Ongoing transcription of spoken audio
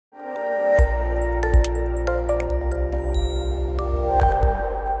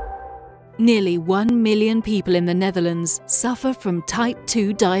Nearly 1 million people in the Netherlands suffer from type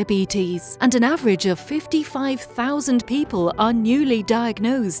 2 diabetes, and an average of 55,000 people are newly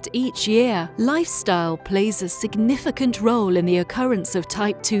diagnosed each year. Lifestyle plays a significant role in the occurrence of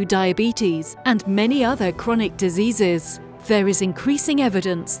type 2 diabetes and many other chronic diseases. There is increasing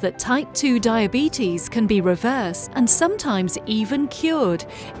evidence that type 2 diabetes can be reversed and sometimes even cured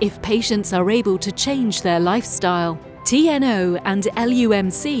if patients are able to change their lifestyle. TNO and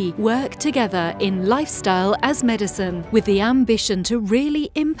LUMC work together in Lifestyle as Medicine with the ambition to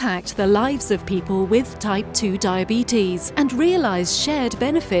really impact the lives of people with type 2 diabetes and realize shared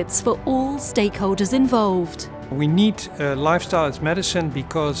benefits for all stakeholders involved. We need lifestyle as medicine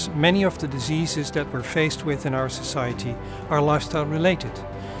because many of the diseases that we're faced with in our society are lifestyle related.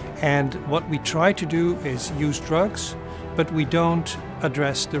 And what we try to do is use drugs, but we don't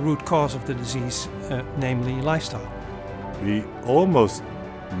address the root cause of the disease, namely lifestyle. We almost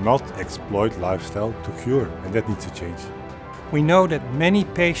not exploit lifestyle to cure, and that needs to change. We know that many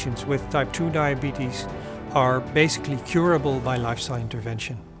patients with type 2 diabetes are basically curable by lifestyle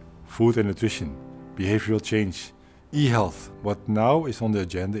intervention. Food and nutrition, behavioral change, e-health. What now is on the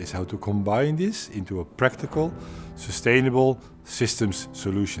agenda is how to combine this into a practical, sustainable systems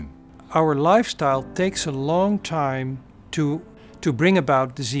solution. Our lifestyle takes a long time to bring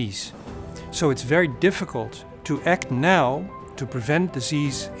about disease. So it's very difficult to act now to prevent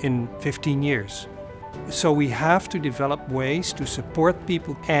disease in 15 years. So we have to develop ways to support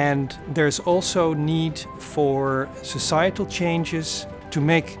people, and there's also need for societal changes to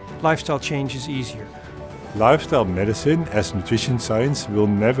make lifestyle changes easier. Lifestyle medicine as nutrition science will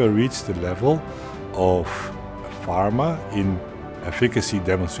never reach the level of pharma in efficacy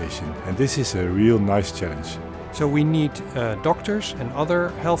demonstration, and this is a real nice challenge. So we need doctors and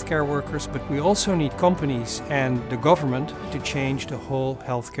other healthcare workers, but we also need companies and the government to change the whole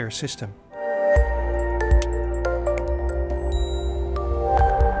healthcare system.